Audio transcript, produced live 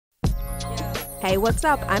Hey, what's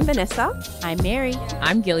up? I'm Vanessa. I'm Mary.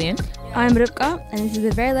 I'm Gillian. I'm Rupka, and this is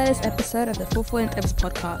the very latest episode of the Full Episodes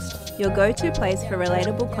podcast. Your go-to place for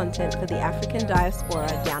relatable content for the African diaspora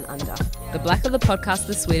down under. The blacker the podcast,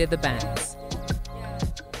 the sweeter the bands.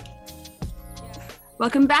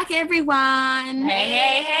 Welcome back, everyone.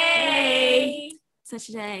 Hey. So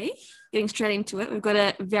today, getting straight into it, we've got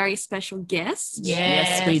a very special guest.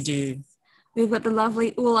 Yes, we do. We've got the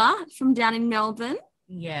lovely Ula from down in Melbourne.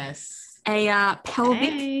 Yes. A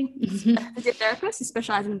pelvic physiotherapist who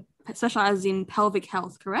specializes in pelvic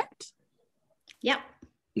health, correct? Yep.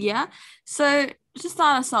 Yeah. So to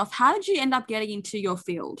start us off, how did you end up getting into your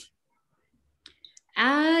field?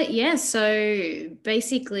 So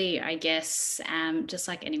basically, I guess, just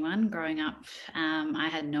like anyone growing up, I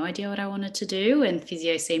had no idea what I wanted to do, and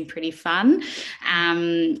physio seemed pretty fun.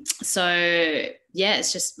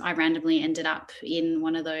 It's just I randomly ended up in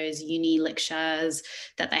one of those uni lectures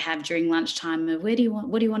that they have during lunchtime of what do you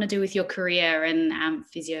want to do with your career? And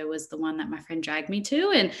physio was the one that my friend dragged me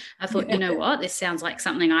to. And I thought, you know what, this sounds like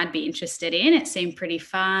something I'd be interested in. It seemed pretty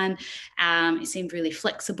fun. It seemed really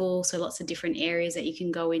flexible. So lots of different areas that you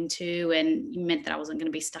can go into, and it meant that I wasn't going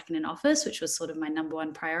to be stuck in an office, which was sort of my number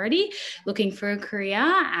one priority, looking for a career.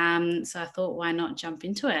 So I thought, why not jump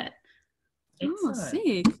into it? Oh,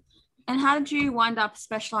 sick. And how did you wind up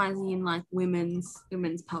specializing in like women's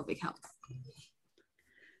pelvic health?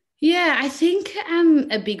 Yeah, I think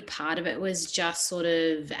a big part of it was just sort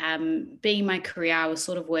of being my career. I was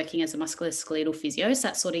sort of working as a musculoskeletal physio. So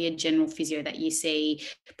that's sort of your general physio that you see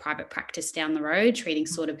private practice down the road, treating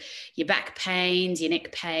sort of your back pains, your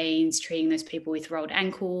neck pains, treating those people with rolled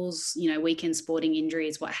ankles, weekend sporting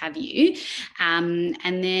injuries, what have you. And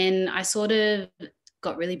then I sort of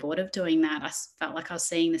got really bored of doing that. I felt like I was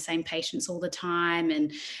seeing the same patients all the time,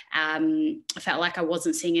 and I felt like I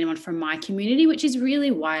wasn't seeing anyone from my community, which is really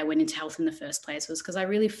why I went into health in the first place, was because I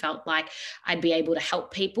really felt like I'd be able to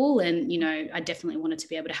help people, and I definitely wanted to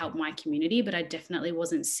be able to help my community, but I definitely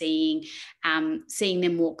wasn't seeing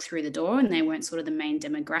them walk through the door, and they weren't sort of the main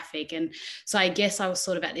demographic. And so I guess I was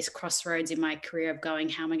sort of at this crossroads in my career of going,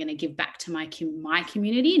 how am I going to give back to my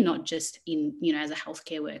community, not just in as a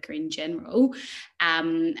healthcare worker in general.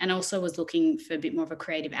 And also was looking for a bit more of a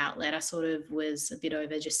creative outlet. I sort of was a bit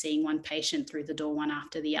over just seeing one patient through the door, one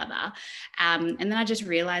after the other. And then I just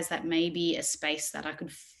realized that maybe a space that I could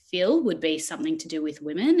fill would be something to do with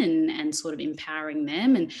women and sort of empowering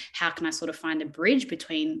them, and how can I sort of find a bridge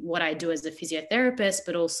between what I do as a physiotherapist,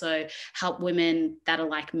 but also help women that are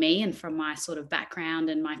like me and from my sort of background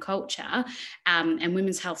and my culture. And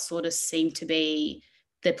women's health sort of seemed to be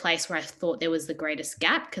the place where I thought there was the greatest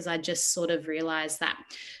gap, because I just sort of realized that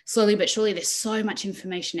slowly but surely there's so much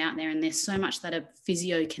information out there, and there's so much that a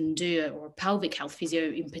physio can do, or a pelvic health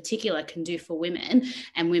physio in particular can do for women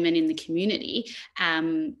and women in the community.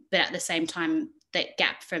 But at the same time, that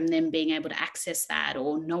gap from them being able to access that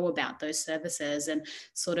or know about those services, and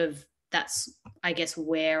sort of that's, I guess,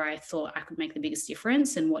 where I thought I could make the biggest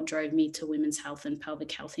difference, and what drove me to women's health and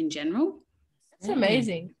pelvic health in general. That's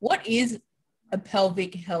amazing. What is a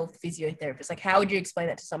pelvic health physiotherapist? Like, how would you explain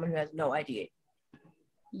that to someone who has no idea?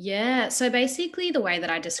 Yeah, so basically the way that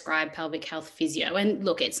I describe pelvic health physio, and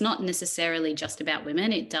look, it's not necessarily just about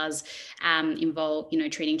women. It does involve,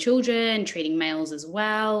 treating children, treating males as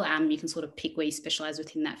well. You can sort of pick where you specialize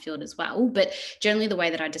within that field as well. But generally the way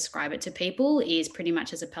that I describe it to people is pretty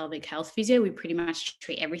much as a pelvic health physio, we pretty much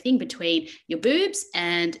treat everything between your boobs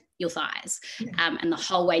and your thighs, and the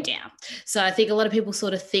whole way down. So I think a lot of people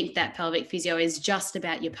sort of think that pelvic physio is just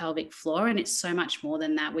about your pelvic floor, and it's so much more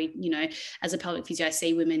than that. We, as a pelvic physio, I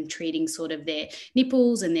see women treating sort of their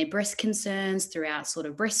nipples and their breast concerns throughout sort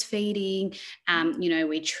of breastfeeding.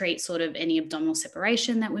 We treat sort of any abdominal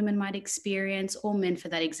separation that women might experience, or men for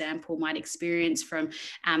that example might experience from,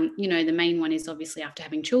 the main one is obviously after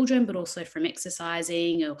having children, but also from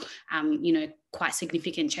exercising, or, quite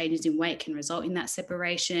significant changes in weight can result in that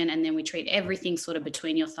separation. And then we treat everything sort of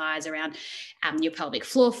between your thighs around your pelvic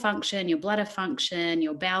floor function, your bladder function,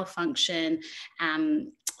 your bowel function, and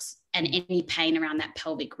any pain around that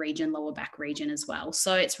pelvic region, lower back region as well.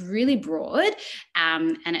 So it's really broad,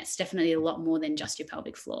 and it's definitely a lot more than just your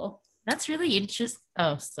pelvic floor. That's really interesting.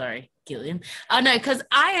 Oh, sorry, Gillian. Oh, no, because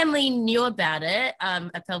I only knew about it,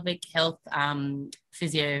 a pelvic health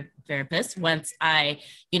physiotherapist, once I,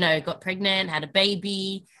 got pregnant, had a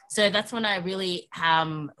baby. So that's when I really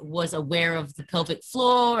was aware of the pelvic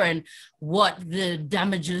floor and what the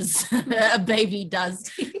damages a baby does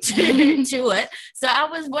to it. So I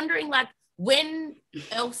was wondering, like, when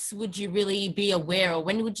else would you really be aware, or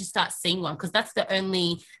when would you start seeing one? Because that's the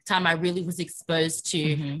only time I really was exposed to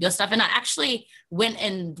your stuff. And I actually went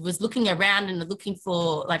and was looking around and looking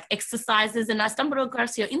for like exercises, and I stumbled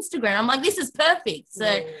across your Instagram. I'm like, this is perfect.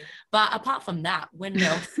 So, but apart from that, when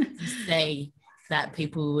else would you say that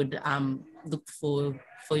people would look for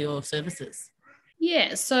your services?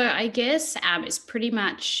 Yeah, so I guess it's pretty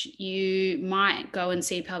much you might go and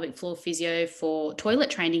see a pelvic floor physio for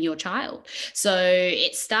toilet training your child. So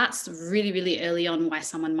it starts really, really early on why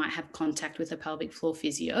someone might have contact with a pelvic floor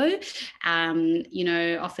physio. You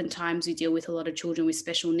know, oftentimes we deal with a lot of children with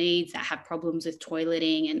special needs that have problems with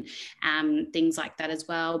toileting and things like that as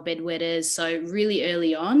well, bedwetters. So really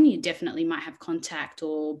early on, you definitely might have contact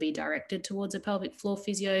or be directed towards a pelvic floor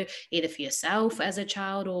physio, either for yourself as a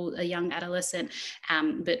child or a young adolescent.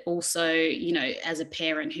 But also, you know, as a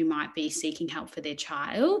parent who might be seeking help for their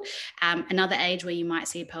child. Another age where you might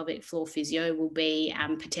see a pelvic floor physio will be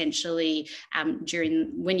potentially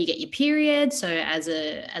when you get your period. So as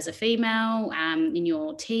a female in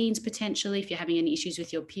your teens, potentially, if you're having any issues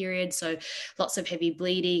with your period. So lots of heavy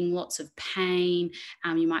bleeding, lots of pain.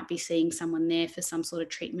 You might be seeing someone there for some sort of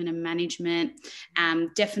treatment and management.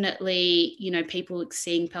 Definitely, you know, people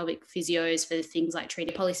seeing pelvic physios for things like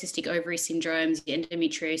treating polycystic ovary syndromes,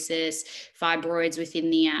 endometriosis, fibroids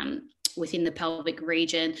within the pelvic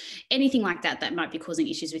region, anything like that might be causing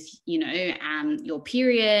issues with, you know, your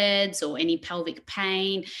periods or any pelvic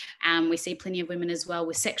pain. We see plenty of women as well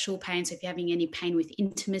with sexual pain. So if you're having any pain with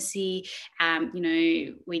intimacy, you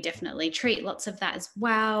know, we definitely treat lots of that as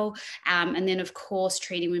well. And then, of course,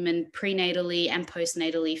 treating women prenatally and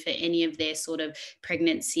postnatally for any of their sort of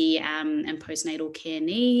pregnancy and postnatal care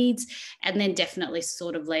needs. And then definitely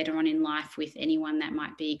sort of later on in life with anyone that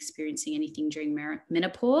might be experiencing anything during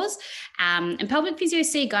menopause. And pelvic physio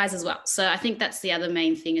see guys as well. So I think that's the other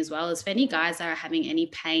main thing as well, is for any guys that are having any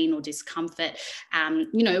pain or discomfort,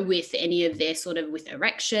 you know, with any of their sort of with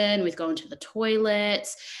erection, with going to the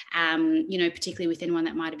toilets, you know, particularly with anyone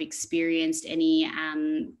that might have experienced any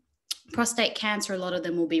prostate cancer, a lot of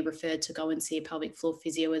them will be referred to go and see a pelvic floor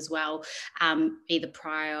physio as well, either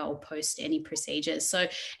prior or post any procedures. So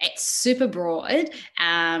it's super broad.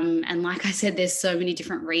 And like I said, there's so many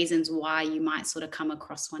different reasons why you might sort of come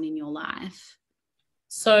across one in your life.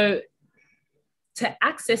 So to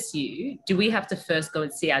access you, do we have to first go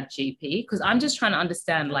and see our GP? Because I'm just trying to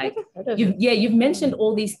understand, like, you've mentioned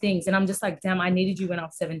all these things, and I'm just like, damn, I needed you when I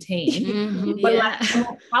was 17. But like,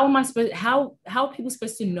 how am I supposed? How are people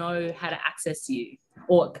supposed to know how to access you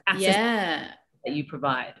or access that you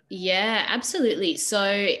provide? Yeah, absolutely. So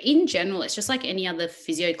in general, it's just like any other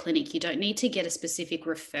physio clinic. You don't need to get a specific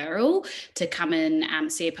referral to come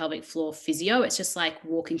and see a pelvic floor physio. It's just like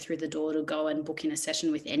walking through the door to go and book in a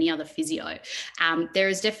session with any other physio. There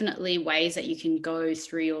is definitely ways that you can go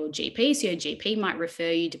through your GP. So your GP might refer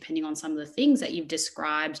you depending on some of the things that you've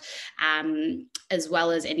described, as well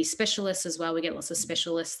as any specialists as well. We get lots of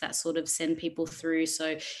specialists that sort of send people through.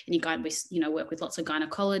 So we, you know, work with lots of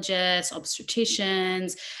gynecologists, obstetricians,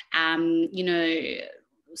 you know,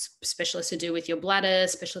 specialists to do with your bladder,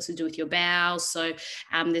 specialists to do with your bowels. So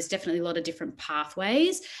there's definitely a lot of different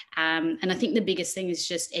pathways. And I think the biggest thing is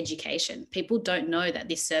just education. People don't know that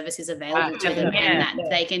this service is available to them and that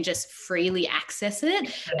they can just freely access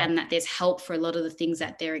it and that there's help for a lot of the things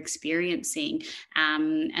that they're experiencing.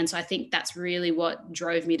 And so I think that's really what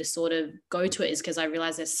drove me to sort of go to it, is because I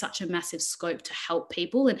realized there's such a massive scope to help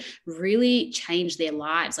people and really change their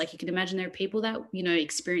lives. Like you can imagine there are people that, you know,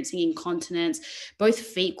 experiencing incontinence, both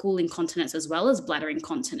fecal incontinence as well as bladder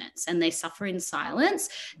incontinence, and they suffer in silence,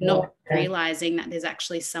 not realizing that there's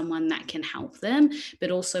actually someone that can help them,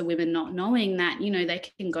 but also women not knowing that, you know, they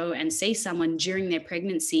can go and see someone during their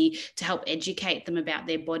pregnancy to help educate them about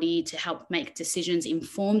their body, to help make decisions,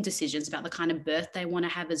 informed decisions about the kind of birth they want to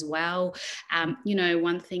have as well. You know,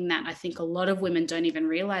 one thing that I think a lot of women don't even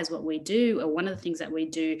realize what we do, or one of the things that we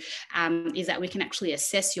do, is that we can actually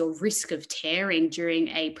assess your risk of tearing during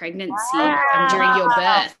a pregnancy during your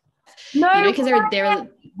birth. You know, because there are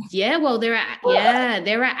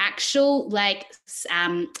actual like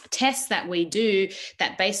tests that we do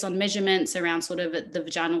that based on measurements around sort of the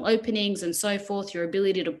vaginal openings and so forth, your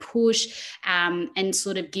ability to push, and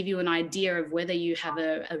sort of give you an idea of whether you have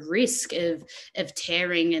a risk of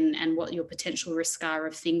tearing and what your potential risks are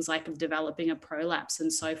of things like of developing a prolapse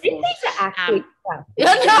and so forth.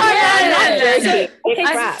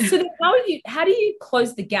 So then how do you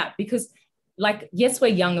close the gap? Because like, yes, we're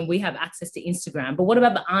young and we have access to Instagram, but what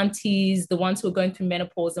about the aunties, the ones who are going through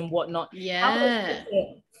menopause and whatnot? Yeah. How do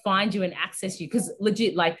they find you and access you? Because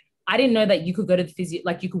legit, like, I didn't know that you could go to the physio,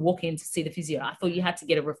 like you could walk in to see the physio. I thought you had to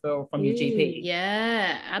get a referral from your GP.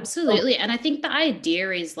 Yeah, absolutely. And I think the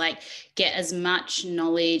idea is like get as much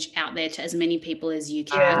knowledge out there to as many people as you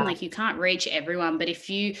can. Like you can't reach everyone, but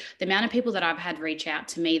the amount of people that I've had reach out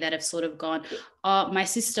to me that have sort of gone, oh, my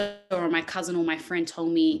sister or my cousin or my friend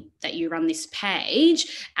told me that you run this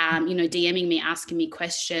page, DMing me, asking me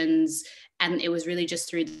questions. And it was really just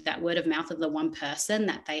through that word of mouth of the one person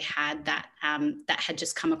that they had that had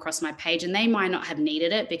just come across my page. And they might not have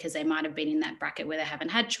needed it because they might have been in that bracket where they haven't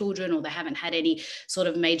had children or they haven't had any sort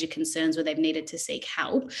of major concerns where they've needed to seek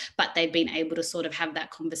help, but they've been able to sort of have that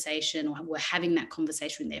conversation or were having that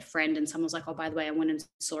conversation with their friend. And someone's like, oh, by the way, I went and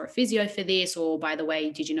saw a physio for this, or by the way,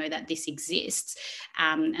 did you know that this exists?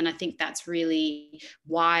 And I think that's really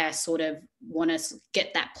why I sort of want to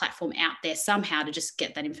get that platform out there somehow, to just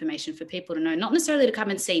get that information for people to know, not necessarily to come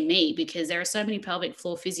and see me, because there are so many pelvic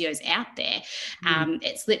floor physios out there.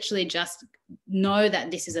 It's literally just know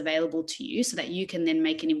that this is available to you so that you can then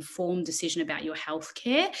make an informed decision about your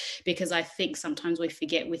healthcare. Because I think sometimes we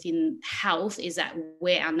forget within health is that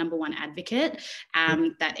we're our number one advocate,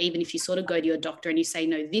 that even if you sort of go to your doctor and you say,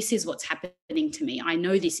 no, this is what's happening to me, I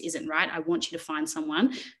know this isn't right, I want you to find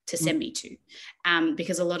someone to send me to.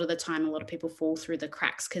 Because a lot of the time, a lot of people fall through the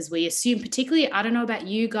cracks because we assume, particularly, I don't know about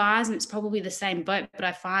you guys, and it's probably the same boat, but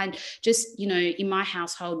I find just, in my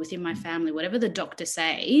household, within my family, whatever the doctor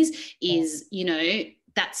says is,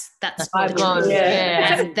 that's what it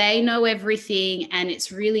is. And they know everything, and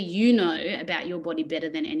it's really, about your body better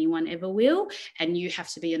than anyone ever will, and you have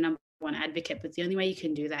to be your number one advocate. But the only way you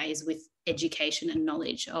can do that is with education and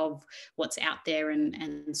knowledge of what's out there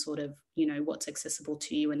and sort of what's accessible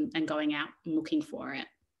to you, and going out and looking for it.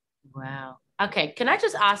 Wow. Okay, can I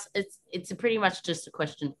just ask, it's pretty much just a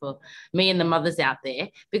question for me and the mothers out there,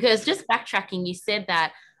 because just backtracking, you said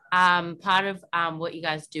that part of what you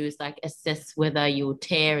guys do is like assess whether you'll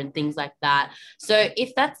tear and things like that. So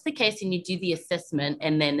if that's the case and you do the assessment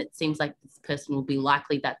and then it seems like this person will be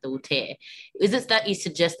likely that they will tear, is it that you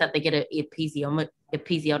suggest that they get an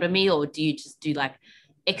episiotomy, or do you just do like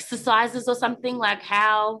exercises or something? Like,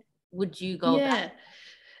 how would you go about?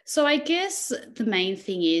 So I guess the main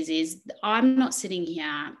thing is I'm not sitting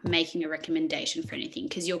here making a recommendation for anything,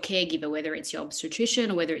 because your caregiver, whether it's your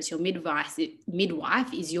obstetrician or whether it's your midwife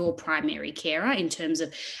is your primary carer in terms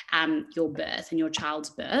of your birth and your child's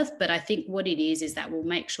birth. But I think what it is that we'll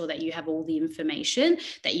make sure that you have all the information,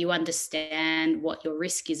 that you understand what your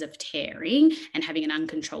risk is of tearing and having an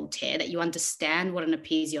uncontrolled tear, that you understand what an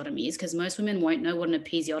episiotomy is, because most women won't know what an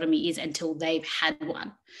episiotomy is until they've had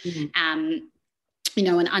one.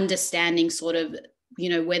 And understanding sort of,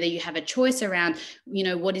 whether you have a choice around,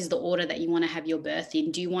 what is the order that you want to have your birth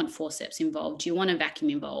in? Do you want forceps involved? Do you want a vacuum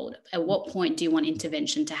involved? At what point do you want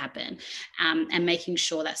intervention to happen? And making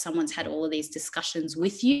sure that someone's had all of these discussions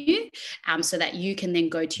with you, so that you can then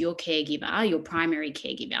go to your caregiver, your primary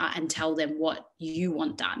caregiver, and tell them what you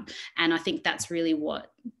want done. And I think that's really what,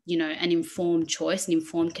 an informed choice, an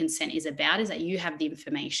informed consent is about, is that you have the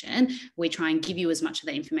information. We try and give you as much of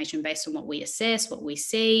that information based on what we assess, what we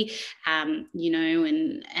see,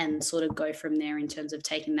 and sort of go from there in terms of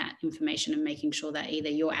taking that information and making sure that either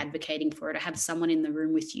you're advocating for it or have someone in the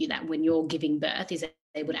room with you that when you're giving birth is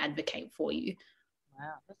able to advocate for you.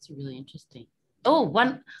 Wow, that's really interesting. Oh,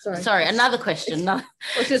 sorry, another question.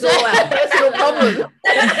 Which is all our personal problem.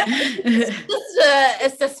 Just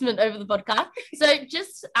an assessment over the podcast. So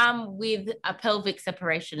just with a pelvic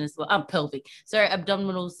separation as well,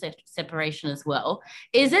 abdominal separation as well,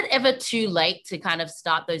 is it ever too late to kind of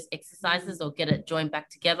start those exercises or get it joined back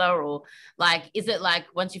together? Or like, is it like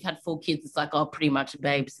once you've had 4 kids, it's like, oh, pretty much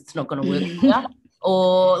babes, it's not going to work here?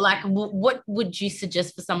 Or like, what would you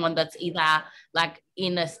suggest for someone that's either like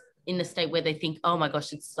in a state where they think, oh my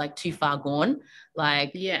gosh, it's like too far gone?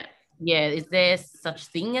 Like, is there such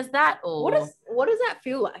thing as that? Or what does that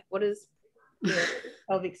feel like? What is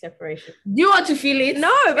pelvic separation? Do you want to feel it?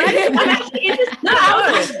 No, but I'm actually interested.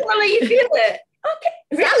 I was just want to let you feel it.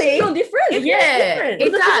 Okay, really? It's different.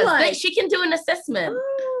 It does. Like, she can do an assessment.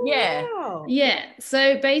 Wow. Yeah.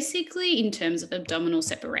 So basically, in terms of abdominal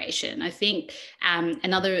separation, I think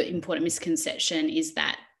another important misconception is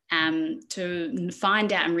that to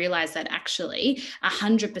find out and realize that actually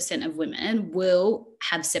 100% of women will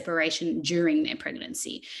have separation during their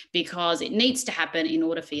pregnancy, because it needs to happen in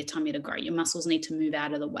order for your tummy to grow. Your muscles need to move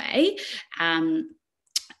out of the way.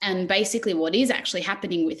 And basically what is actually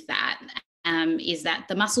happening with that, is that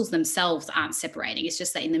the muscles themselves aren't separating. It's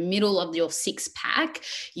just that in the middle of your six pack,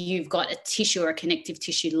 you've got a tissue or a connective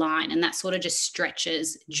tissue line, and that sort of just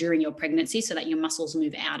stretches during your pregnancy so that your muscles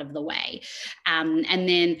move out of the way. And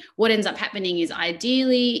then what ends up happening is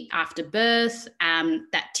ideally after birth,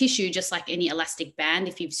 that tissue, just like any elastic band,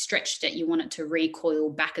 if you've stretched it, you want it to recoil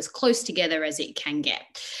back as close together as it can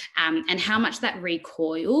get. And how much that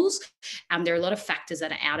recoils, there are a lot of factors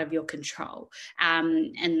that are out of your control.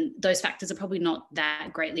 And those factors are probably not that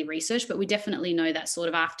greatly researched, but we definitely know that sort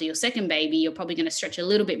of after your second baby, you're probably going to stretch a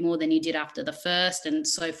little bit more than you did after the first, and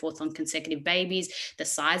so forth on consecutive babies. The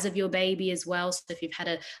size of your baby as well. So if you've had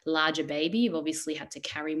a larger baby, you've obviously had to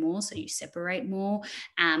carry more, so you separate more.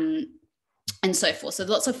 And so forth. So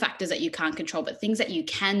lots of factors that you can't control, but things that you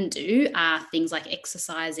can do are things like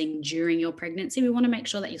exercising during your pregnancy. We want to make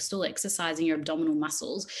sure that you're still exercising your abdominal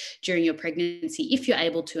muscles during your pregnancy if you're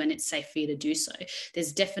able to, and it's safe for you to do so.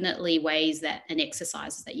 There's definitely ways that and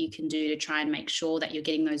exercises that you can do to try and make sure that you're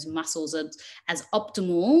getting those muscles as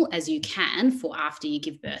optimal as you can for after you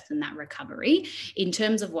give birth and that recovery. In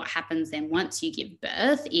terms of what happens then once you give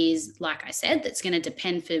birth is, like I said, that's going to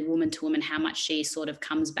depend for woman to woman how much she sort of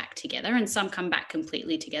comes back together, and some come back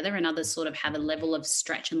completely together and others sort of have a level of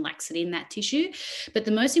stretch and laxity in that tissue. But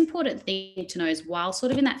the most important thing to know is while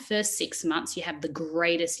sort of in that first 6 months, you have the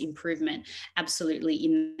greatest improvement absolutely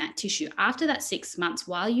in that tissue. After that 6 months,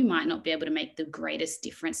 while you might not be able to make the greatest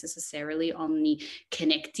difference necessarily on the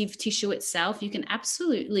connective tissue itself, you can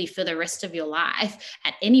absolutely for the rest of your life,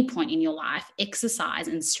 at any point in your life, exercise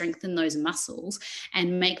and strengthen those muscles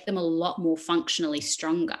and make them a lot more functionally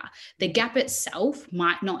stronger. The gap itself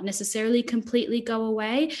might not necessarily completely go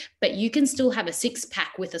away, but you can still have a six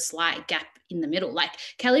pack with a slight gap in the middle. Like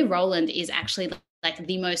Kelly Rowland is actually like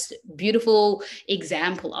the most beautiful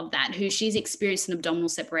example of that, who she's experienced an abdominal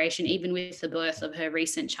separation, even with the birth of her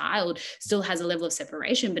recent child, still has a level of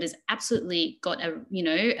separation, but has absolutely got a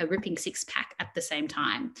ripping six pack at the same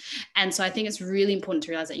time. And so I think it's really important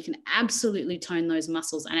to realize that you can absolutely tone those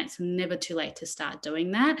muscles, and it's never too late to start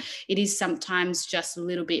doing that. It is sometimes just a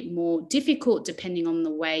little bit more difficult depending on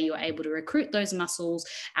the way you're able to recruit those muscles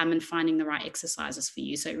and finding the right exercises for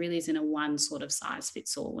you. So it really isn't a one sort of size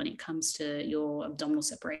fits all when it comes to your abdominal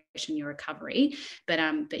separation, your recovery, but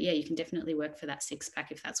yeah, you can definitely work for that six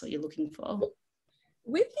pack if that's what you're looking for.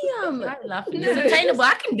 With the I love it. It's attainable.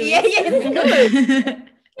 I can do it.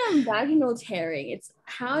 Vaginal tearing, it's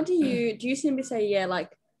how do you simply say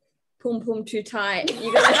like pum too tight,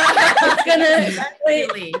 you're gonna it's gonna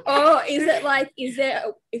really. Or is it like, is there,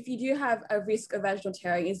 if you do have a risk of vaginal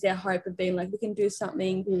tearing, is there hope of being like we can do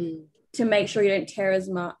something to make sure you don't tear as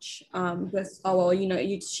much, because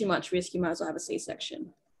you're too much risk, you might as well have a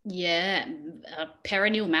C-section? Yeah,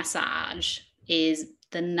 perineal massage is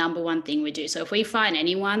the number one thing we do. So if we find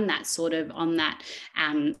anyone that's sort of on that,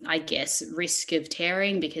 I guess, risk of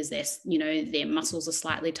tearing because their muscles are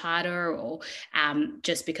slightly tighter, or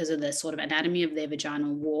just because of the sort of anatomy of their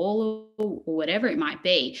vaginal wall or whatever it might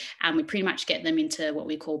be, we pretty much get them into what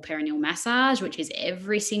we call perineal massage, which is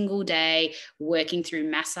every single day working through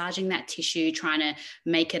massaging that tissue, trying to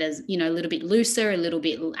make it as, a little bit looser, a little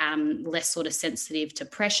bit less sort of sensitive to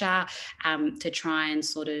pressure, to try and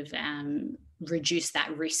sort of reduce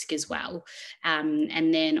that risk as well.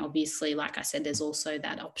 And then obviously, like I said, there's also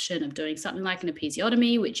that option of doing something like an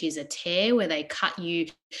episiotomy, which is a tear where they cut you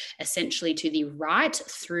essentially to the right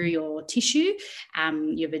through your tissue,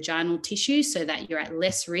 your vaginal tissue, so that you're at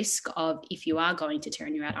less risk of, if you are going to tear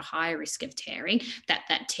and you're at a higher risk of tearing,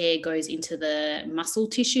 that tear goes into the muscle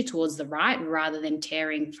tissue towards the right rather than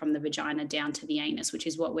tearing from the vagina down to the anus, which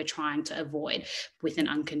is what we're trying to avoid with an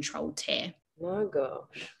uncontrolled tear. My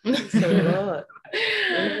gosh, that's a lot.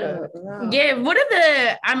 Yeah,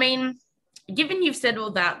 given you've said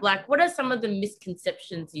all that, like, what are some of the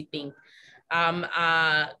misconceptions you think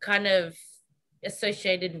are kind of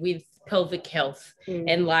associated with pelvic health?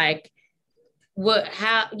 And like,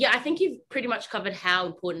 I think you've pretty much covered how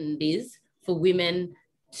important it is for women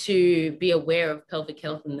to be aware of pelvic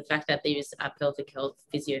health and the fact that there is a pelvic health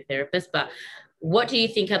physiotherapist, but what do you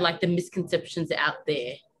think are like the misconceptions out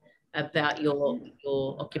there about your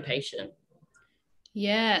occupation?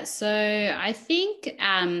 Yeah, so I think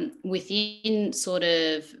within sort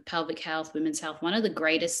of pelvic health, women's health, one of the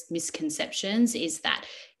greatest misconceptions is that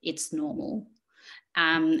it's normal.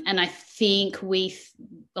 And I think with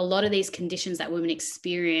a lot of these conditions that women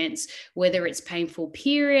experience, whether it's painful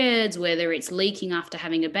periods, whether it's leaking after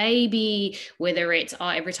having a baby, whether it's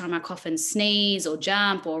every time I cough and sneeze or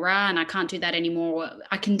jump or run, I can't do that anymore.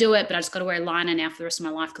 I can do it, but I just got to wear a liner now for the rest of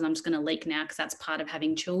my life because I'm just going to leak now because that's part of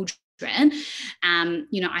having children.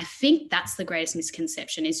 I think that's the greatest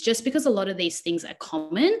misconception, is just because a lot of these things are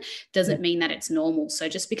common doesn't mean that it's normal. So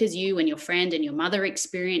just because you and your friend and your mother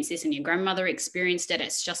experienced this and your grandmother experienced it,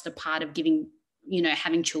 it's just a part of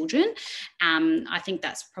having children. I think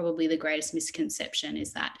that's probably the greatest misconception,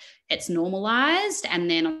 is that it's normalized, and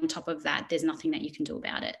then on top of that there's nothing that you can do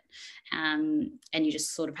about it, and you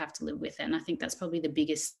just sort of have to live with it. And I think that's probably the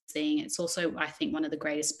biggest thing. It's also, I think, one of the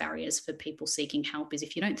greatest barriers for people seeking help is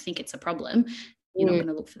if you don't think it's a problem, you're not going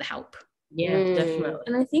to look for the help. Yeah, definitely.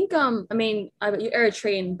 And I think you're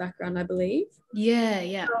Eritrean background, I believe.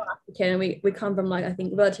 Yeah. And we come from, like, I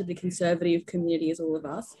think, relatively conservative communities, all of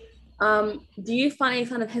us. Do you find any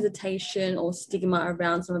kind of hesitation or stigma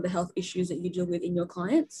around some of the health issues that you deal with in your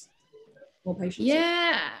clients or patients?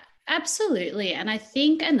 Yeah, absolutely. And I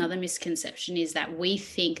think another misconception is that we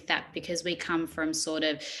think that because we come from sort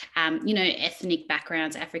of, ethnic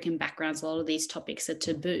backgrounds, African backgrounds, a lot of these topics are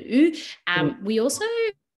taboo. We also,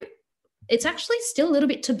 it's actually still a little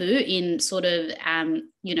bit taboo in sort of,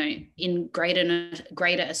 in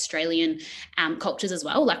greater Australian cultures as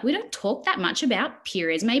well. Like, we don't talk that much about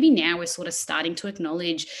periods. Maybe now we're sort of starting to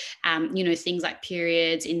acknowledge, things like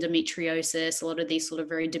periods, endometriosis, a lot of these sort of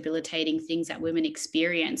very debilitating things that women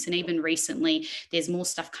experience. And even recently, there's more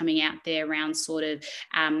stuff coming out there around sort of,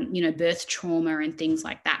 birth trauma and things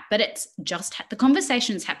like that. But it's just the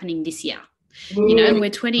conversation is happening this year.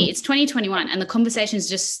 It's 2021 and the conversation's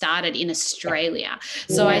just started in Australia.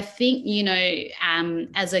 So I think,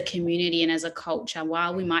 as a community and as a culture,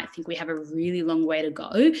 while we might think we have a really long way to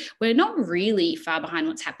go, we're not really far behind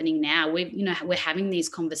what's happening now. We're having these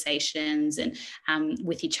conversations and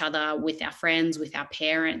with each other, with our friends, with our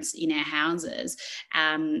parents in our houses.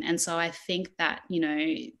 And so I think that,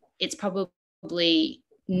 it's probably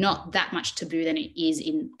not that much taboo than it is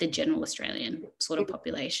in the general Australian sort of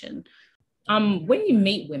population. When you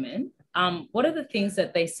meet women, what are the things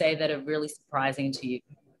that they say that are really surprising to you,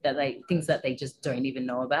 things that they just don't even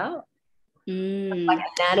know about? Like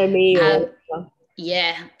anatomy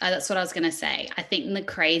that's what I was going to say. I think the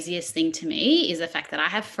craziest thing to me is the fact that I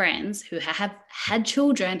have friends who have had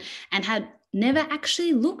children and had never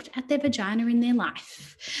actually looked at their vagina in their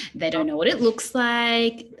life. They don't know what it looks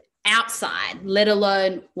like outside, let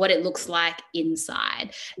alone what it looks like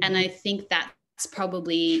inside. And I think that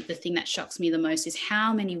probably the thing that shocks me the most is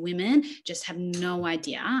how many women just have no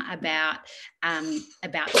idea about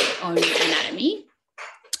their own anatomy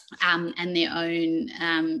and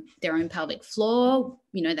their own pelvic floor.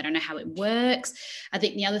 They don't know how it works. I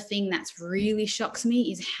think the other thing that's really shocks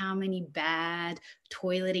me is how many bad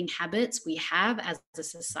toileting habits we have as a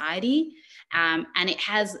society. And it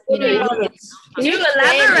has, Can you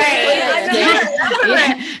elaborate?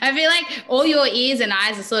 I feel like all your ears and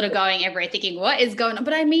eyes are sort of going everywhere thinking, what is going on?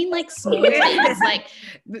 But I mean, like, small things, like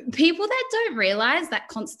people that don't realize that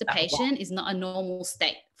constipation is not a normal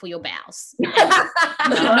state for your bowels. You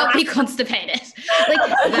should not be constipated. Like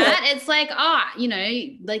that, it's like,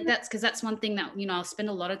 that's one thing that, I'll spend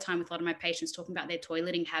a lot of time with a lot of my patients talking about their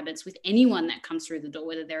toileting habits with anyone that comes through the door,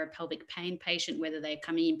 whether they're a pelvic pain patient, whether they're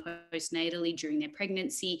coming in postnatally during their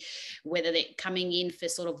pregnancy, whether they're coming in for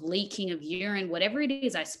sort of leaking of urine, whatever it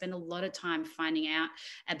is. I spend a lot of time finding out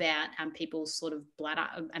about people's sort of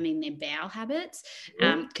their bowel habits,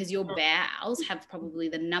 because your bowels have probably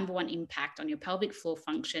the number one impact on your pelvic floor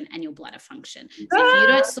function and your bladder function. So if you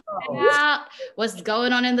don't sort out what's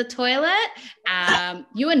going on in the toilet,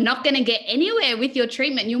 you are not going to get anywhere with your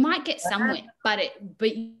treatment. You might get somewhere, but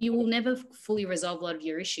you will never fully resolve a lot of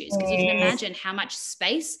your issues, because you can imagine how much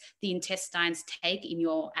space the intestines take in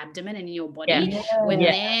your abdomen and in your body when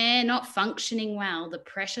they're not functioning well. The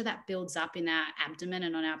pressure that builds up in our abdomen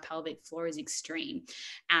and on our pelvic floor is extreme.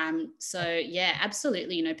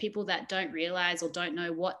 Absolutely. People that don't realize or don't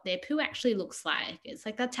know what their poo actually looks like, it's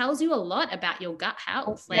like that tells you a lot about your gut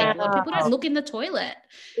health. Like a lot of people don't look in the toilet,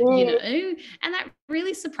 and that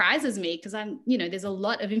really surprises me, because there's a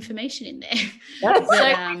lot of information in there.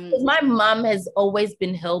 My mum has always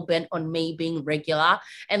been hell-bent on me being regular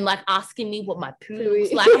and like asking me what my poo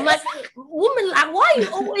looks like. I'm like, woman, like, why are you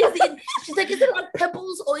always in? She's like, is it like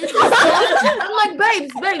pebbles or is it I'm like,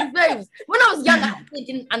 babes. When I was young, I actually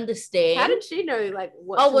didn't understand. How did she know like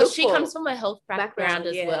what she comes from a health background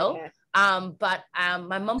as well. But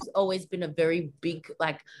my mom's always been a very big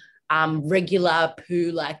regular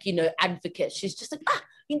poo advocate. She's just like,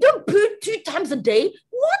 you don't poo 2 times a day?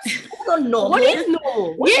 What's not normal? What is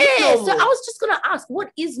normal? So I was just gonna ask,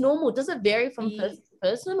 what is normal? Does it vary from person to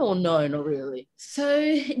person, or no, not really?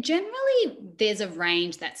 So generally there's a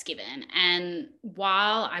range that's given, and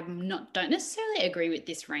while don't necessarily agree with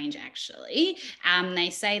this range actually, they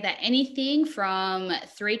say that anything from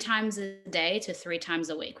 3 times a day to 3 times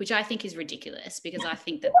a week, which I think is ridiculous, because I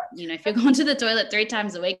think that, you know, if you're going to the toilet 3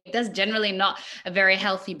 times a week, that's generally not a very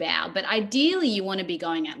healthy bowel. But ideally you want to be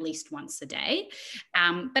going at least once a day.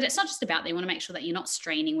 But it's not just about that. You want to make sure that you're not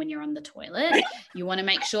straining when you're on the toilet. You want to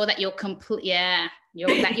make sure that you're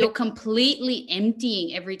you're completely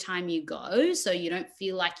emptying every time you go, so you don't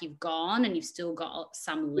feel like you've gone and you've still got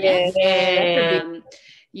some left.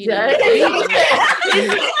 You know,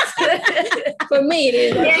 for me it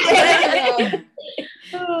is.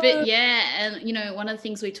 But yeah, and you know, one of the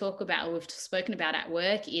things we talk about, or we've spoken about at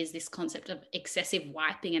work, is this concept of excessive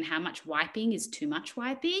wiping and how much wiping is too much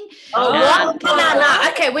wiping. No.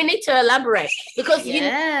 Okay, we need to elaborate, because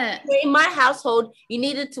in my household, you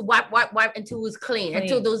needed to wipe until it was clean.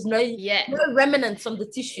 Until there was no remnants of the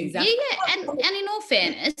tissue. Exactly. Yeah, and in all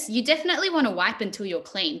fairness, you definitely want to wipe until you're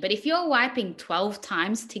clean. But if you're wiping 12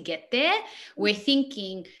 times to get there, we're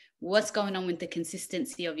thinking, what's going on with the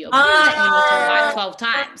consistency of your poo that you need to wipe 12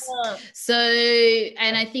 times? So,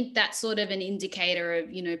 and I think that's sort of an indicator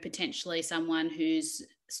of, you know, potentially someone whose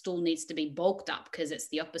stool needs to be bulked up, because it's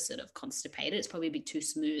the opposite of constipated. It's probably a bit too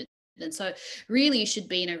smooth. And so really you should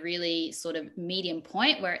be in a really sort of medium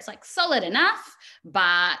point where it's like solid enough,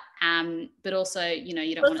 but also, you know,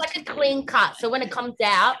 you don't want it like a clean cut. So when it comes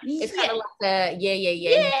out, it's kind of like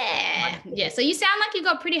yeah. So you sound like you've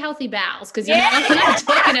got pretty healthy bowels, because you know what I'm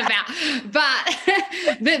talking about.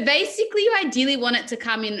 But basically you ideally want it to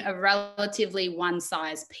come in a relatively one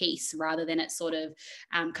size piece, rather than it sort of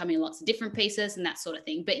come in lots of different pieces and that sort of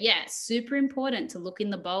thing. But yeah, super important to look in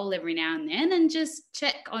the bowl every now and then and just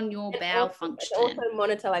check on your bowel function. Also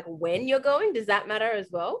monitor like when you're going. Does that matter as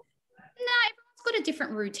well? No, everyone's got a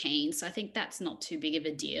different routine, so I think that's not too big of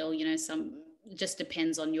a deal. You know, it just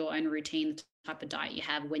depends on your own routine, the type of diet you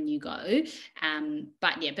have when you go.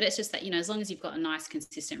 But it's just that, you know, as long as you've got a nice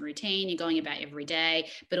consistent routine, you're going about every day,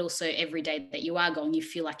 but also every day that you are going, you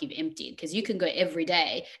feel like you've emptied, because you can go every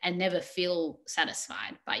day and never feel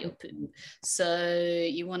satisfied by your poo. So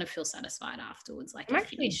you want to feel satisfied afterwards. Like, I'm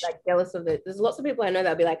actually like jealous of it. There's lots of people I know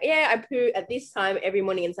that'll be like, yeah, I poo at this time every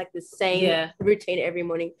morning, and it's like the same routine every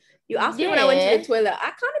morning. You asked me when I went to the toilet,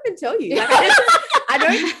 I can't even tell you. Like, I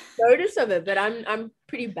don't notice of it, but I'm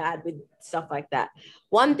pretty bad with stuff like that.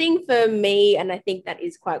 One thing for me, and I think that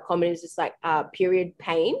is quite common, is just like period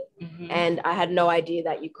pain. And I had no idea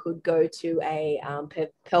that you could go to a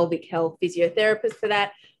pelvic health physiotherapist for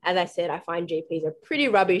that. As I said, I find GPs are pretty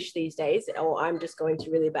rubbish these days, or I'm just going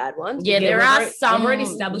to really bad ones. Yeah, there are some already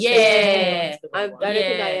established. I don't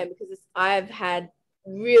think I am, because I've had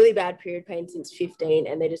really bad period pain since 15,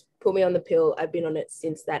 and they just put me on the pill. I've been on it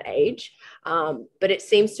since that age, but it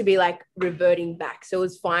seems to be like reverting back. So it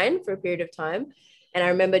was fine for a period of time, and I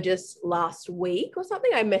remember just last week or something,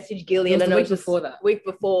 I messaged Gillian, and week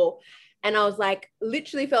before, and I was like,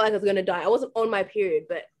 literally felt like I was going to die. I wasn't on my period,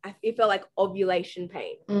 but it felt like ovulation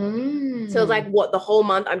pain. So it was like, what, the whole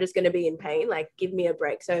month I'm just going to be in pain? Like, give me a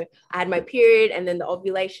break. So I had my period, and then the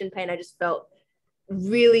ovulation pain, I just felt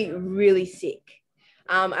really, really sick.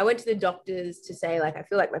 I went to the doctors to say, like, I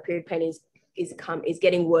feel like my period pain is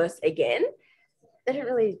getting worse again. They didn't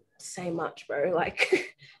really say much, bro.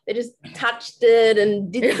 Like, they just touched it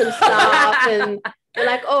and did some stuff, and they're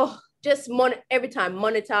like, oh, just every time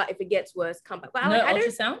monitor. If it gets worse, come back. But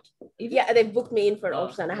ultrasound? Yeah, they've booked me in for an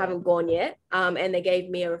ultrasound. I haven't gone yet. And they gave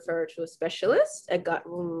me a referral to a specialist, a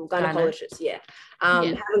gynecologist. Yeah.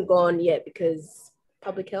 Haven't gone yet because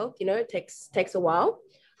public health, you know, it takes a while.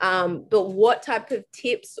 But what type of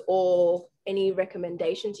tips or any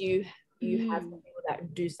recommendations you have for people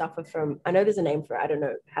that do suffer from, I know there's a name for it, I don't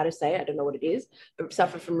know how to say it, I don't know what it is, but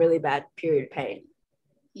suffer from really bad period pain?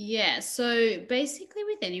 Yeah, so basically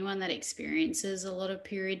with anyone that experiences a lot of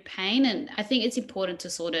period pain, and I think it's important to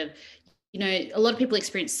sort of, you know, a lot of people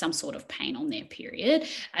experience some sort of pain on their period.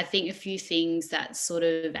 I think a few things that's sort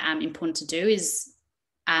of important to do is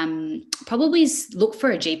probably look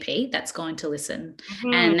for a GP that's going to listen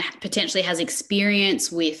and potentially has experience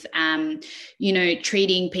with, you know,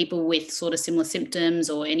 treating people with sort of similar symptoms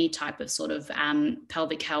or any type of sort of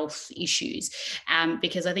pelvic health issues.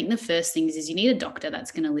 Because I think the first thing is you need a doctor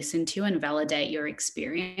that's going to listen to you and validate your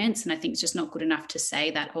experience. And I think it's just not good enough to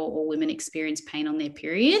say that all women experience pain on their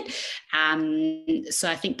period. So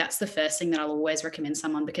I think that's the first thing that I'll always recommend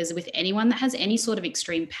someone, because with anyone that has any sort of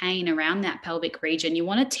extreme pain around that pelvic region, you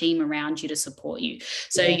want want a team around you to support you.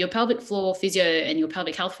 So your pelvic floor physio and your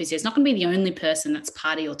pelvic health physio is not going to be the only person that's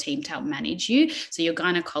part of your team to help manage you. So your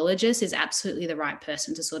gynecologist is absolutely the right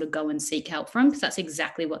person to sort of go and seek help from, because that's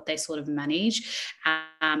exactly what they sort of manage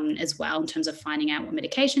as well, in terms of finding out what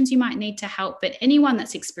medications you might need to help. But anyone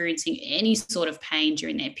that's experiencing any sort of pain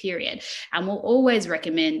during their period, we'll always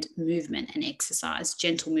recommend movement and exercise,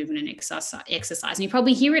 gentle movement and exercise. And you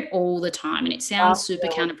probably hear it all the time, and it sounds super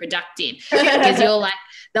counterproductive because you're like,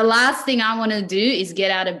 the last thing I want to do is get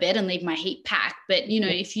out of bed and leave my heat packed. But, you know,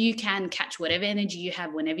 if you can catch whatever energy you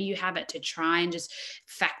have, whenever you have it, to try and just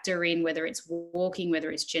factor in, whether it's walking, whether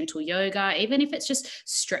it's gentle yoga, even if it's just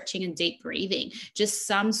stretching and deep breathing, just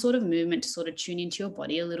some sort of movement to sort of tune into your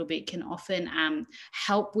body a little bit can often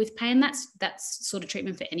help with pain. That's sort of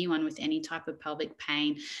treatment for anyone with any type of pelvic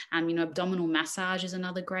pain. You know, abdominal massage is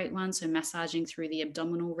another great one. So massaging through the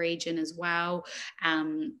abdominal region as well.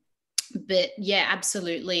 But yeah,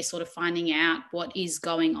 absolutely, sort of finding out what is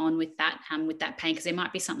going on with that pain, because there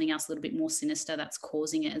might be something else a little bit more sinister that's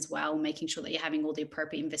causing it as well, making sure that you're having all the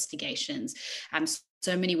appropriate investigations.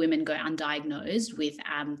 So many women go undiagnosed with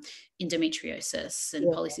endometriosis and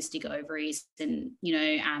polycystic ovaries, and, you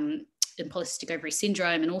know, and polycystic ovary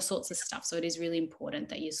syndrome and all sorts of stuff. So it is really important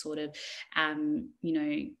that you're sort of, you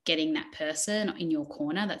know, getting that person in your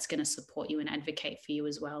corner that's going to support you and advocate for you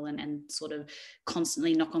as well, and sort of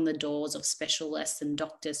constantly knock on the doors of specialists and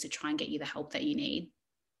doctors to try and get you the help that you need.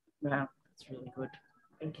 Wow, that's really good.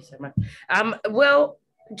 Thank you so much. Well,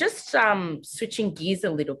 just switching gears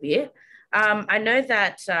a little bit. I know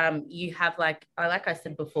that you have, like I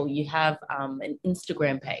said before, you have an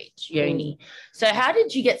Instagram page, Yoni. So how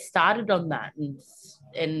did you get started on that?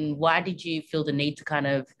 And why did you feel the need to kind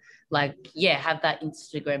of have that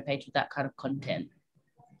Instagram page with that kind of content?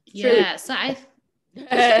 Yeah, so I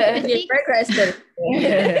think,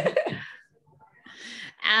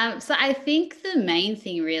 so I think the main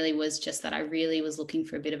thing really was just that I really was looking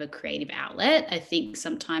for a bit of a creative outlet. I think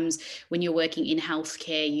sometimes when you're working in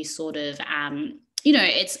healthcare, you sort of, you know,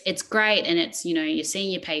 it's great, and it's, you know, you're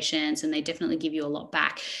seeing your patients and they definitely give you a lot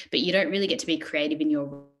back, but you don't really get to be creative in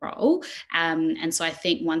your role. And so I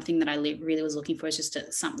think one thing that I really was looking for is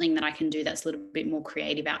just something that I can do that's a little bit more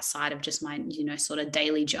creative outside of just my, you know, sort of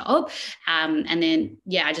daily job. And then,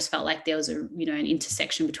 yeah, I just felt like there was an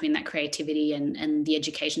intersection between that creativity and the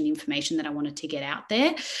education, the information that I wanted to get out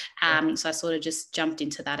there. So I sort of just jumped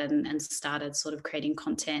into that and started sort of creating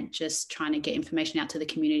content, just trying to get information out to the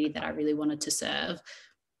community that I really wanted to serve.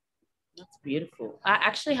 That's beautiful. I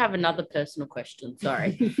actually have another personal question.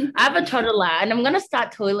 Sorry. I have a toddler and I'm going to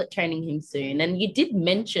start toilet training him soon. And you did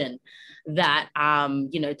mention that,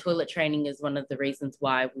 you know, toilet training is one of the reasons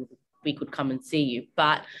why we could come and see you.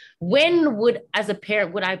 But as a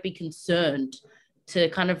parent, would I be concerned to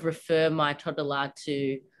kind of refer my toddler to,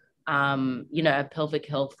 you know, a pelvic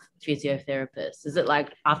health physiotherapist? Is it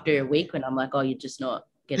like after a week when I'm like, oh, you're just not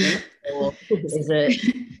getting it? Or is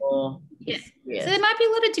it more... Yeah. So there might be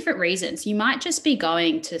a lot of different reasons. You might just be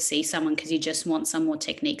going to see someone because you just want some more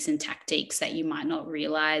techniques and tactics that you might not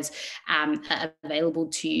realize are available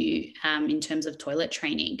to you in terms of toilet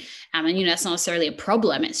training. And, you know, that's not necessarily a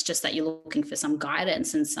problem. It's just that you're looking for some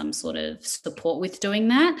guidance and some sort of support with doing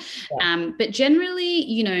that. Yeah. But generally,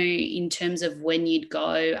 you know, in terms of when you'd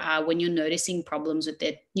go, when you're noticing problems with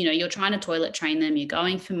their, you know, you're trying to toilet train them, you're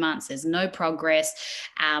going for months, there's no progress.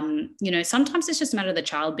 You know, sometimes it's just a matter of the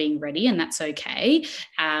child being ready, and that's okay.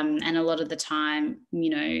 And a lot of the time, you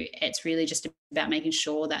know, it's really just about making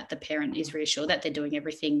sure that the parent is reassured that they're doing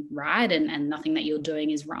everything right and nothing that you're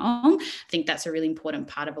doing is wrong. I think that's a really important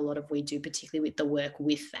part of a lot of we do, particularly with the work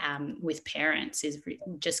with parents, is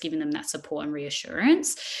just giving them that support and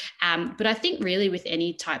reassurance. But I think really with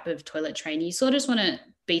any type of toilet training, you sort of just want to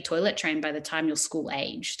be toilet trained by the time you're school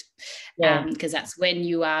aged, because that's when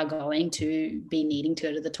you are going to be needing to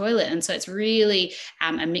go to the toilet. And so it's really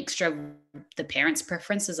a mixture of the parents'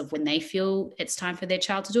 preferences of when they feel it's time for their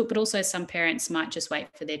child to do it, but also some parents might just wait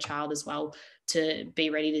for their child as well to be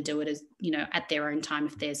ready to do it, as, you know, at their own time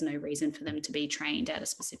if there's no reason for them to be trained at a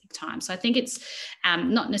specific time. So I think it's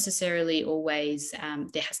not necessarily always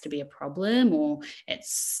there has to be a problem, or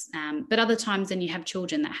it's but other times then you have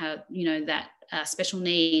children that have, you know, that special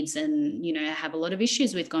needs and, you know, have a lot of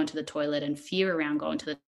issues with going to the toilet and fear around going to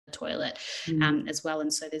the toilet as well.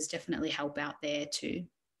 And so there's definitely help out there too.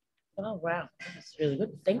 Oh, wow. That's really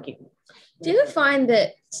good. Thank you. Do you find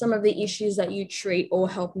that some of the issues that you treat or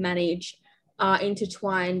help manage are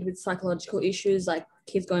intertwined with psychological issues, like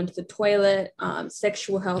kids going to the toilet,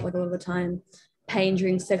 sexual health, like a lot of the time, pain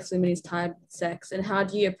during sex, women is tired with sex? And how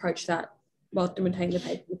do you approach that while maintaining the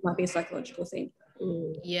patient? It might be a psychological thing.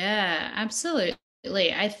 Yeah, absolutely.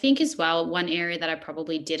 I think as well, one area that I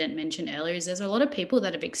probably didn't mention earlier is there's a lot of people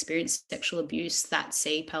that have experienced sexual abuse that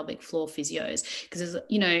see pelvic floor physios, because,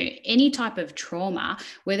 you know, any type of trauma,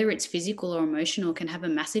 whether it's physical or emotional, can have a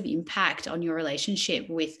massive impact on your relationship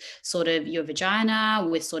with sort of your vagina,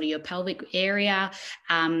 with sort of your pelvic area.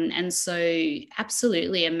 And so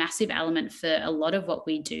absolutely a massive element for a lot of what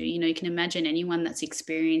we do. You know, you can imagine anyone that's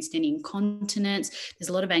experienced any incontinence, there's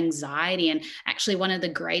a lot of anxiety. And actually one of the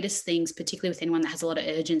greatest things, particularly with anyone that has a lot of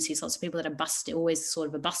urgencies, lots of people that are always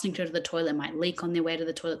sort of busting to the toilet, might leak on their way to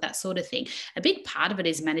the toilet, that sort of thing. A big part of it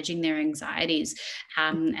is managing their anxieties.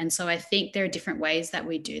 And so I think there are different ways that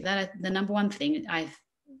we do that. The number one thing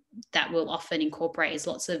that we'll often incorporate is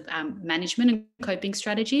lots of management and coping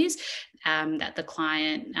strategies that the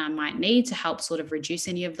client might need to help sort of reduce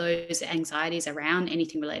any of those anxieties around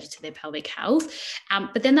anything related to their pelvic health.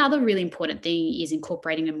 But then the other really important thing is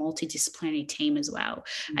incorporating a multidisciplinary team as well.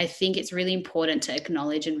 I think it's really important to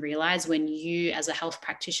acknowledge and realize when you as a health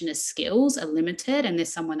practitioner's skills are limited and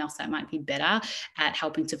there's someone else that might be better at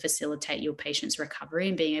helping to facilitate your patient's recovery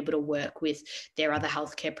and being able to work with their other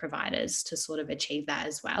healthcare providers to sort of achieve that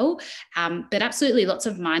as well. But absolutely lots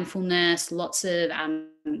of mindfulness, lots of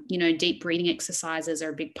you know, deep breathing exercises are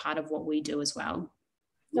a big part of what we do as well.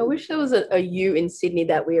 I wish there was a you in Sydney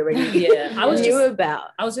that we already knew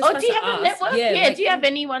about. I was just do you have a network? Yeah, do you have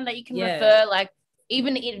anyone that you can refer, like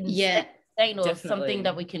even in state or something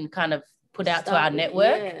that we can kind of put out to our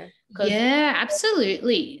network? Yeah,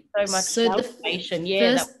 absolutely. So much information,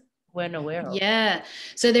 that weren't aware of. Yeah,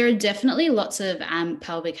 so there are definitely lots of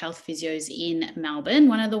pelvic health physios in Melbourne.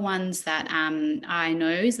 One of the ones that I know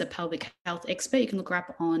is the pelvic health expert. You can look her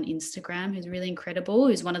up on Instagram, who's really incredible,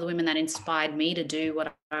 who's one of the women that inspired me to do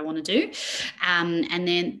what I want to do.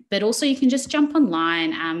 But also you can just jump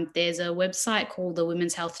online. There's a website called the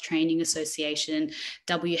Women's Health Training Association,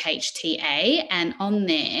 WHTA, and on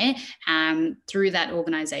there, through that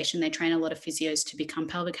organization, they train a lot of physios to become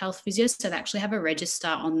pelvic health physios. So they actually have a register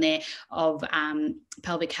on there of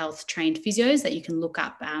pelvic health trained physios that you can look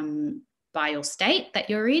up by your state that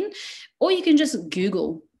you're in, or you can just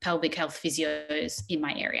Google pelvic health physios in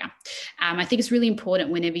my area. I think it's really important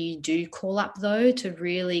whenever you do call up, though, to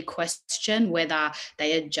really question whether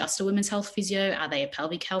they are just a women's health physio, are they a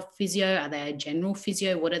pelvic health physio, are they a general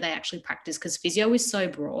physio, what do they actually practice? Because physio is so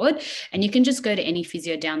broad, and you can just go to any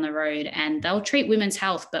physio down the road and they'll treat women's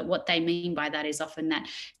health, but what they mean by that is often that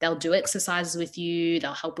they'll do exercises with you,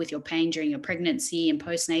 they'll help with your pain during your pregnancy and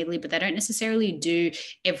postnatally, but they don't necessarily do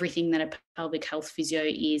everything that a pelvic health physio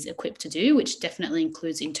is equipped to do, which definitely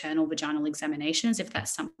includes internal vaginal examinations if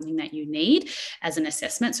that's something that you need as an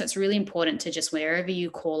assessment. So it's really important to just, wherever you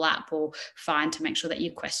call up or find, to make sure that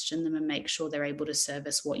you question them and make sure they're able to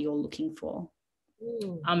service what you're looking for.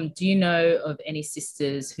 Do you know of any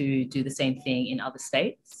sisters who do the same thing in other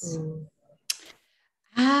states?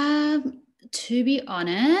 To be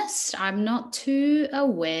honest, I'm not too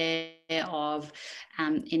aware of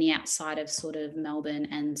any outside of sort of Melbourne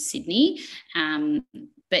and Sydney.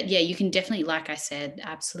 But yeah, you can definitely, like I said,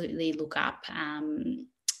 absolutely look up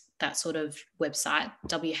that sort of website,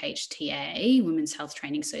 WHTA, Women's Health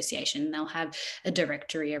Training Association. They'll have a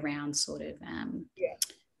directory around sort of,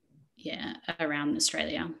 around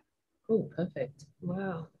Australia. Oh, perfect.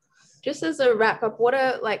 Wow. Just as a wrap up, what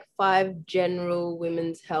are like 5 general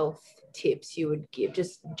women's health tips you would give,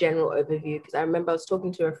 just general overview? Because I remember I was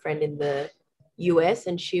talking to a friend in the US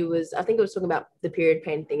and she was, I think it was talking about the period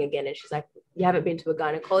pain thing again, and she's like, you haven't been to a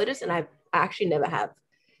gynecologist? And I actually never have.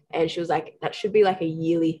 And she was like, that should be like a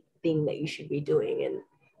yearly thing that you should be doing. And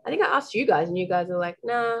I think I asked you guys and you guys were like,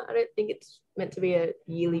 nah, I don't think it's meant to be a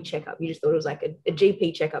yearly checkup. You just thought it was like a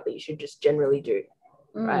GP checkup that you should just generally do,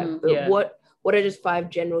 right? But what are just 5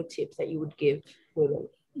 general tips that you would give women?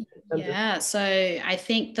 Yeah, so I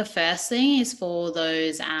think the first thing is for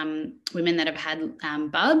those women that have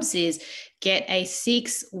had bubs is get a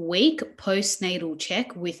 6-week postnatal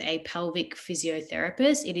check with a pelvic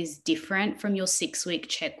physiotherapist. It is different from your 6-week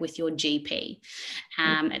check with your GP.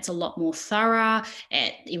 It's a lot more thorough.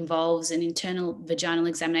 It involves an internal vaginal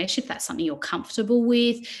examination if that's something you're comfortable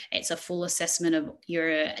with. It's a full assessment of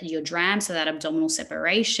your DRAM, so that abdominal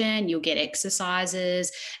separation. You'll get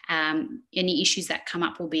exercises. Any issues that come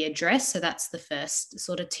up will be addressed. So that's the first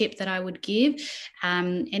sort of tip that I would give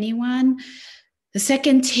anyone. The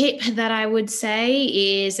second tip that I would say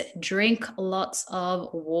is drink lots of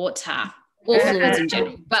water, or fluids in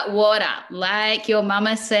general, but water, like your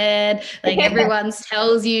mama said, like everyone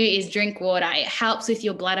tells you, is drink water. It helps with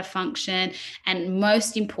your bladder function, and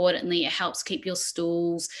most importantly, it helps keep your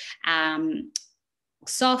stools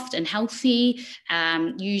soft and healthy.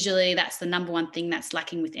 Usually that's the number one thing that's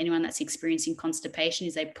lacking with anyone that's experiencing constipation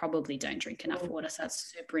is they probably don't drink enough water. So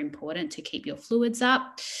that's super important to keep your fluids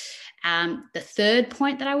up. The third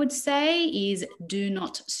point that I would say is do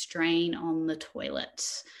not strain on the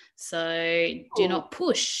toilet. So do not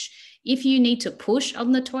push. If you need to push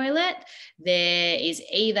on the toilet, there is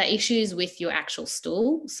either issues with your actual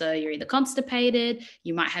stool. So you're either constipated,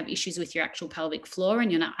 you might have issues with your actual pelvic floor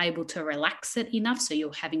and you're not able to relax it enough. So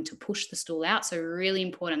you're having to push the stool out. So really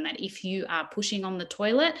important that if you are pushing on the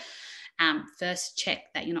toilet, first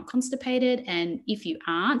check that you're not constipated. And if you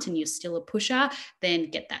aren't and you're still a pusher, then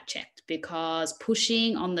get that checked, because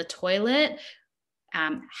pushing on the toilet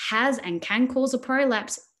has and can cause a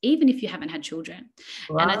prolapse even if you haven't had children.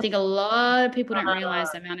 Wow. And I think a lot of people don't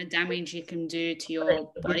realize the amount of damage you can do to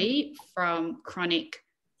your body from chronic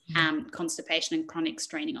constipation and chronic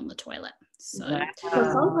straining on the toilet. So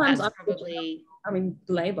sometimes I'm in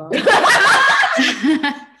labor.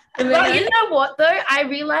 Well, you know what though? I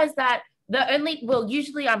realized that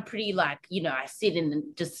usually I'm pretty like, I sit in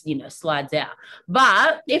and just, slides out.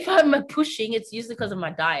 But if I'm pushing, it's usually because of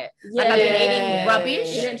my diet. Yeah. Like I've been eating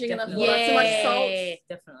rubbish. You don't drink enough water, too much salt.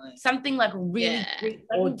 Definitely. Something like really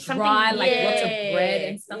or dry, like lots of bread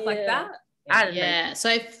and stuff like that. I don't know. So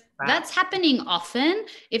if that's happening often,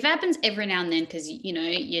 if it happens every now and then because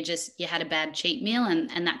you had a bad cheat meal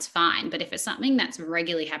and that's fine. But if it's something that's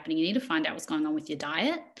regularly happening, you need to find out what's going on with your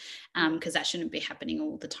diet, because that shouldn't be happening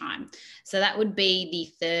all the time. So that would be the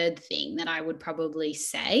third thing that I would probably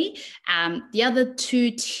say. The other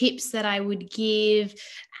two tips that I would give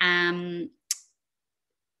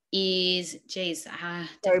is, I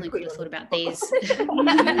definitely could have thought about these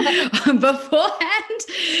beforehand.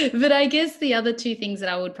 But I guess the other two things that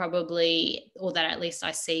I would probably, or that at least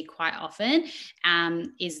I see quite often,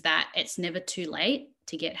 is that it's never too late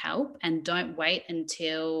to get help, and don't wait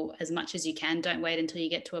until, as much as you can, don't wait until you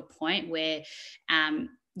get to a point where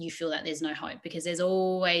you feel that there's no hope, because there's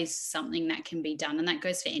always something that can be done. And that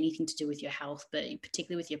goes for anything to do with your health, but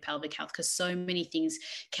particularly with your pelvic health, because so many things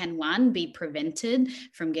can, one, be prevented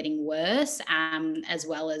from getting worse, as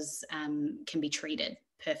well as can be treated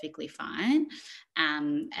perfectly fine.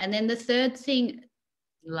 And then the third thing,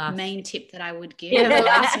 main tip that I would give, the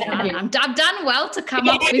last one, I've done well to come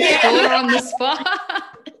up with 4 on the spot.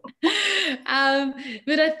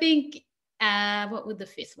 But I think, what would the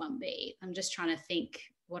 5th one be? I'm just trying to think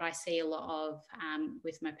what I see a lot of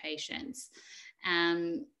with my patients.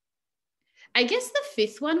 I guess the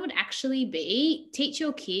 5th one would actually be teach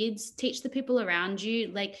your kids, teach the people around you,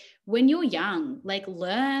 like when you're young, like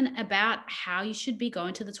learn about how you should be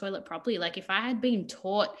going to the toilet properly. Like if I had been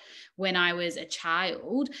taught when I was a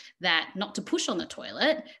child that not to push on the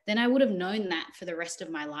toilet, then I would have known that for the rest of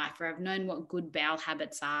my life, or I've known what good bowel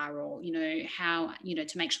habits are, or, how,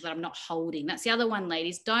 to make sure that I'm not holding. That's the other one,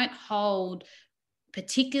 ladies. Don't hold,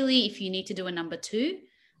 particularly if you need to do a number 2.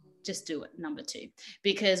 Just do it, number 2,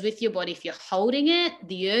 because with your body, if you're holding it,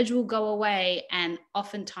 the urge will go away, and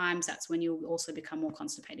oftentimes that's when you'll also become more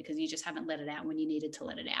constipated because you just haven't let it out when you needed to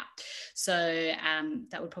let it out. So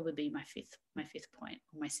that would probably be my fifth point,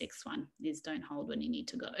 or my 6th one is don't hold when you need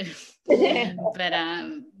to go. but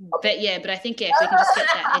I think if we can just get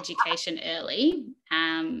that education early,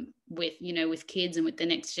 with kids and with the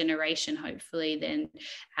next generation, hopefully, then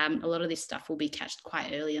a lot of this stuff will be catched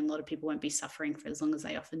quite early, and a lot of people won't be suffering for as long as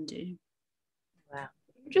they often do. Wow.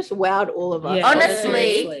 You just wowed all of us. Yeah,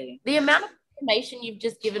 honestly, the amount of information you've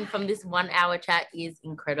just given from this 1-hour chat is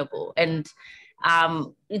incredible. And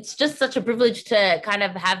it's just such a privilege to kind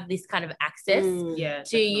of have this kind of access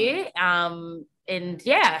to you. And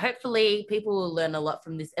hopefully people will learn a lot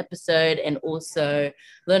from this episode, and also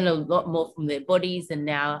learn a lot more from their bodies, and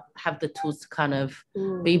now have the tools to kind of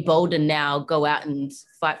be bold and now go out and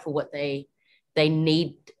fight for what they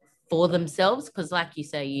need for themselves. Because like you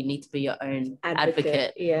say, you need to be your own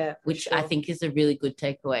advocate, which I think is a really good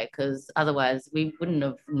takeaway, because otherwise we wouldn't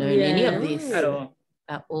have known any of this at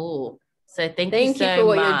all. So thank you so for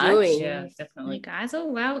what much. you're doing. Yeah, definitely. You guys are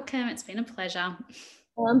welcome. It's been a pleasure.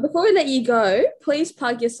 Before we let you go, please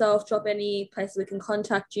plug yourself, drop any places we can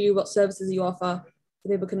contact you, what services you offer, so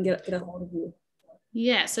people can get a hold of you.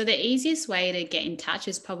 Yeah, so the easiest way to get in touch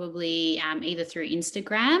is probably either through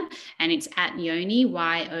Instagram, and it's at Yoni,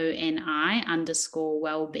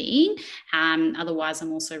 YONI_wellbeing. Otherwise,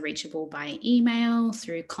 I'm also reachable by email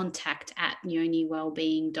through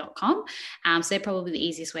contact@yoniwellbeing.com. So they're probably the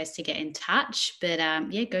easiest ways to get in touch. But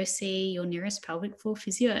go see your nearest pelvic floor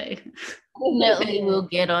physio. Definitely we'll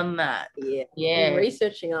get on that. I'm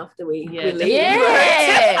researching after we leave.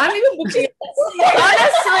 I'm even booking.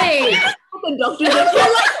 Honestly. The doctors are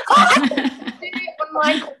like,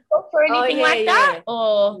 online consults or anything like that?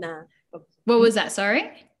 Or Nah. What was that?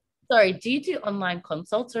 Sorry? Sorry, do you do online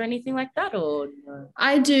consults or anything like that, or no?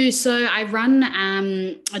 I do. So I run,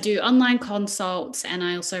 I do online consults, and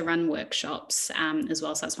I also run workshops as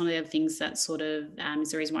well. So that's one of the other things that sort of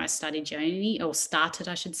is the reason why I started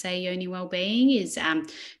I should say, Yoni Wellbeing, is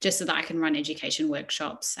just so that I can run education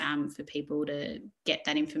workshops for people to get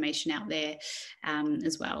that information out there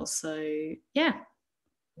as well. So yeah.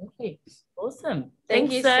 Okay. Awesome.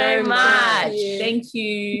 Thank you Thanks so so much. much. Thank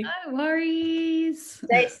you. No worries.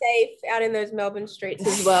 Stay safe out in those Melbourne streets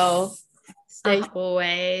as well. Stay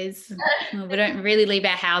Always. Well, we don't really leave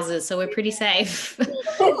our houses, so we're pretty safe.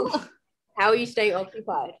 How are you staying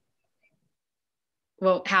occupied?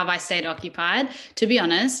 Well, how have I stayed occupied? To be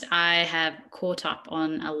honest, I have caught up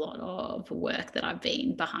on a lot of work that I've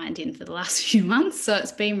been behind in for the last few months. So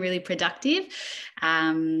it's been really productive.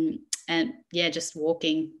 And yeah, just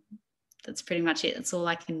walking. That's pretty much it. That's all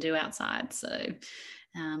I can do outside. So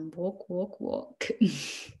walk. Well,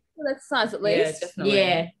 exercise at least. Definitely.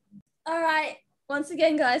 Yeah. All right. Once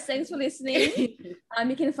again, guys, thanks for listening. You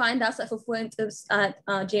can find us at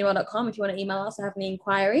fulfluent@gmail.com if you want to email us or have any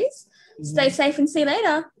inquiries. Stay safe and see you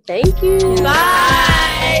later. Thank you.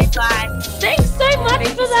 Bye. Bye. Thanks so much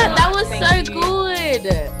for that. That was Thank so you. good.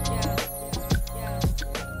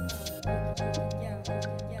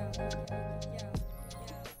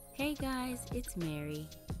 Hey guys, it's Mary,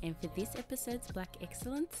 and for this episode's Black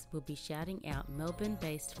Excellence, we'll be shouting out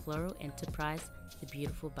Melbourne-based floral enterprise, The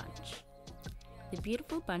Beautiful Bunch. The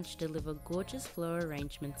Beautiful Bunch deliver gorgeous floral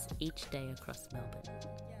arrangements each day across Melbourne.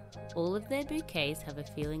 All of their bouquets have a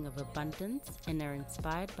feeling of abundance and are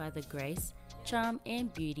inspired by the grace, charm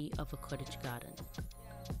and beauty of a cottage garden.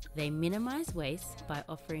 They minimize waste by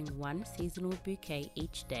offering one seasonal bouquet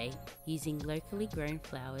each day using locally grown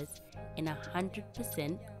flowers in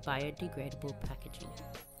 100% biodegradable packaging.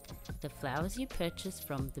 The flowers you purchase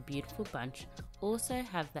from The Beautiful Bunch also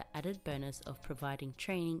have the added bonus of providing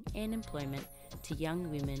training and employment to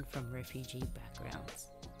young women from refugee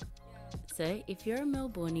backgrounds. So if you're a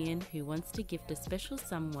Melbourneian who wants to gift a special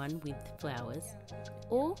someone with flowers,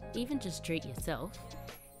 or even just treat yourself,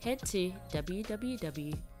 head to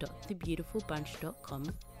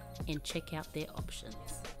www.thebeautifulbunch.com and check out their options.